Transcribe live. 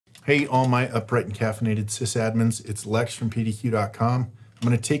Hey, all my upright and caffeinated sysadmins, it's Lex from pdq.com. I'm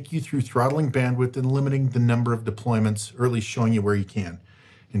going to take you through throttling bandwidth and limiting the number of deployments, or at least showing you where you can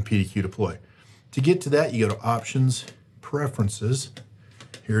in PDQ Deploy. To get to that, you go to Options, Preferences.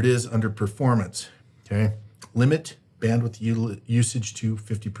 Here it is under Performance. Okay, limit bandwidth usage to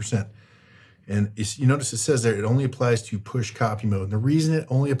 50%. And you notice it says there it only applies to push copy mode. And the reason it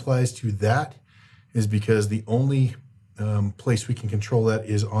only applies to that is because the only place we can control that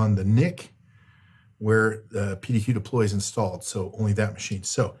is on the NIC where the PDQ Deploy is installed, so only that machine.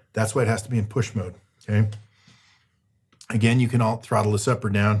 So that's why it has to be in push mode, okay? Again, you can alt throttle this up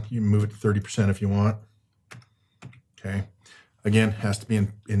or down. You can move it to 30% if you want, okay? Again, it has to be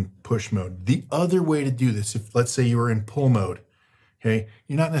in push mode. The other way to do this, if let's say you were in pull mode, okay,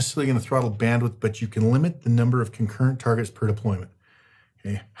 you're not necessarily gonna throttle bandwidth, but you can limit the number of concurrent targets per deployment,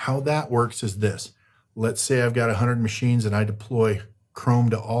 okay? How that works is this. Let's say I've got 100 machines and I deploy Chrome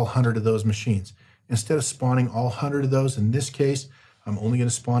to all 100 of those machines. Instead of spawning all 100 of those, in this case, I'm only going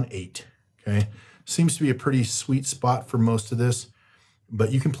to spawn 8. Okay, seems to be a pretty sweet spot for most of this,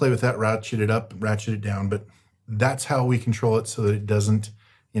 but you can play with that, ratchet it up, ratchet it down, but that's how we control it so that it doesn't,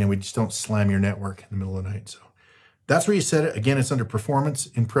 we just don't slam your network in the middle of the night. So that's where you set it. Again, it's under Performance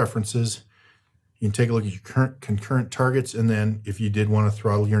in Preferences. You can take a look at your concurrent targets, and then if you did want to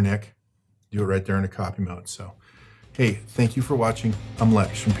throttle your NIC, do it right there in a copy mode. So, hey, thank you for watching. I'm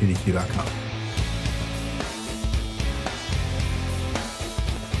Lex from pdq.com.